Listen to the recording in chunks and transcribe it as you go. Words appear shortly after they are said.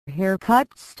Haircut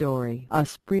story.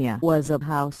 Priya was a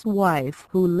housewife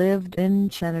who lived in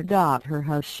Chennai. Her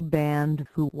husband,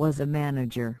 who was a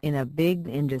manager in a big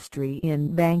industry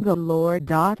in Bangalore.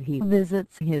 He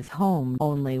visits his home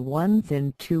only once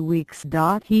in 2 weeks.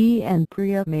 He and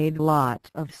Priya made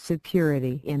lot of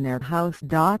security in their house.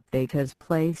 They has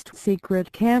placed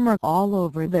secret camera all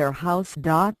over their house.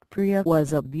 Priya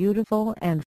was a beautiful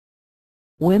and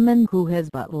woman who has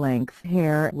but length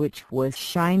hair which was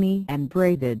shiny and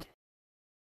braided.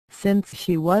 Since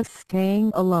she was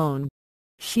staying alone,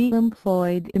 she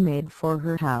employed a maid for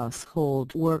her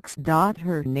household works.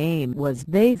 Her name was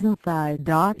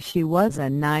Vasanthi. She was a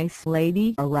nice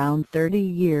lady around 30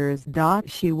 years.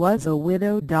 She was a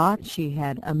widow. She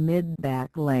had a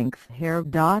mid-back length hair.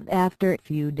 After a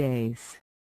few days,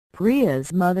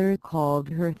 Priya's mother called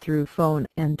her through phone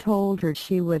and told her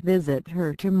she would visit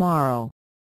her tomorrow.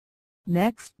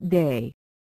 Next day,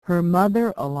 her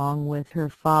mother along with her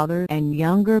father and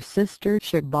younger sister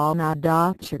Shabana.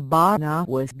 Shabana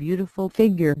was beautiful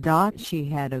figure. She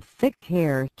had a thick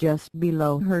hair just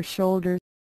below her shoulders.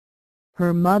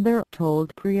 Her mother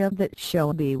told Priya that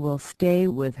Shobi will stay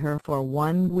with her for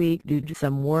 1 week due to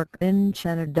some work in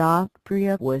Chennai.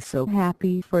 Priya was so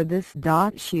happy for this.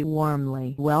 She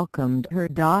warmly welcomed her.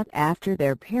 After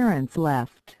their parents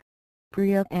left,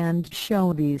 Priya and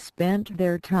Shobi spent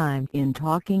their time in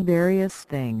talking various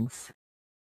things.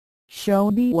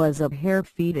 Shobi was a hair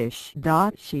fetish.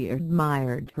 She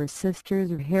admired her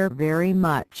sister's hair very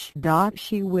much.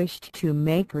 She wished to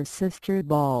make her sister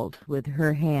bald with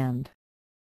her hand.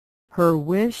 Her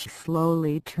wish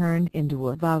slowly turned into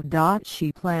a vow.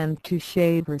 She planned to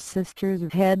shave her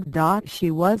sister's head.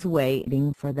 She was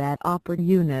waiting for that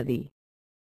opportunity.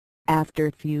 After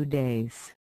a few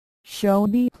days,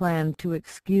 Shobi planned to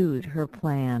execute her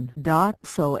plan.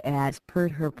 So as per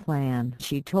her plan,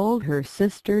 she told her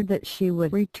sister that she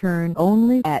would return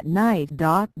only at night.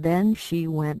 Then she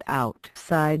went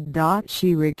outside.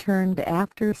 She returned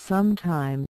after some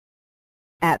time.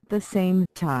 At the same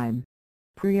time,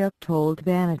 Priya told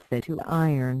Vanitha to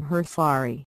iron her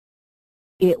sari.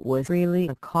 It was really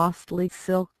a costly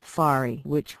silk sari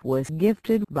which was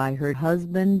gifted by her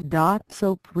husband.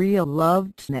 So Priya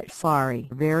loved that sari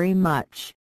very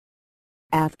much.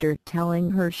 After telling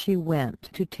her, she went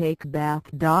to take bath.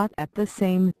 At the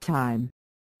same time,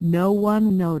 no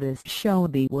one noticed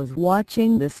Shobi was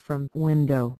watching this from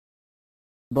window.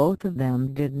 Both of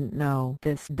them didn't know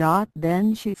this.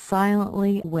 Then she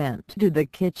silently went to the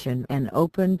kitchen and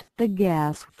opened the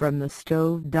gas from the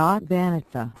stove.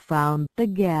 Vanitha found the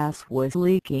gas was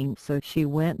leaking, so she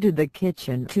went to the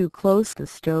kitchen to close the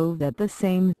stove. At the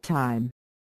same time,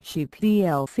 she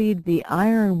placed the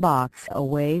iron box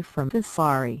away from the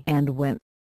sari and went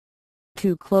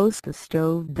to close the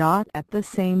stove. At the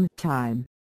same time,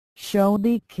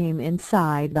 Shobi came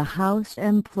inside the house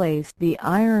and placed the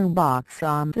iron box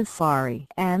on the sari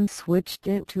and switched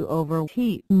it to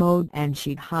overheat mode, and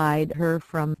she hid her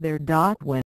from there.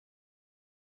 When